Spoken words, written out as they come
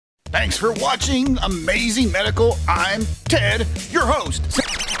Thanks for watching Amazing Medical. I'm Ted, your host.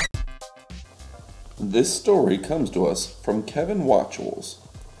 This story comes to us from Kevin Watchels.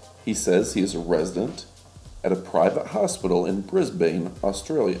 He says he is a resident at a private hospital in Brisbane,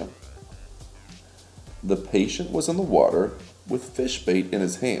 Australia. The patient was in the water with fish bait in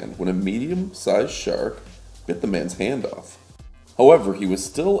his hand when a medium-sized shark bit the man's hand off. However, he was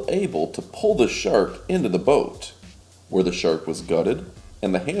still able to pull the shark into the boat, where the shark was gutted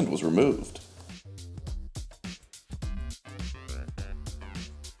and the hand was removed.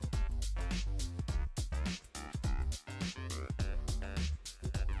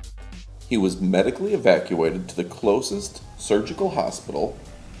 He was medically evacuated to the closest surgical hospital,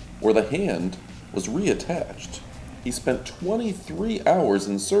 where the hand was reattached. He spent 23 hours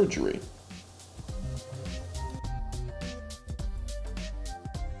in surgery.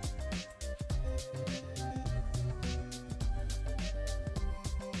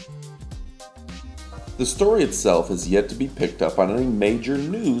 The story itself is yet to be picked up on any major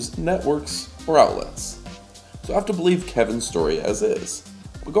news networks or outlets, so I have to believe Kevin's story as is.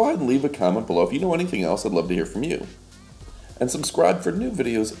 But go ahead and leave a comment below if you know anything else. I'd love to hear from you. And subscribe for new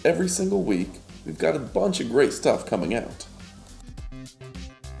videos every single week. We've got a bunch of great stuff coming out.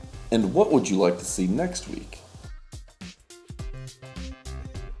 And what would you like to see next week?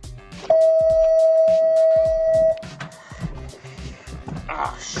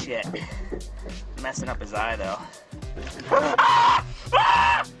 Oh shit. Messing up his eye though.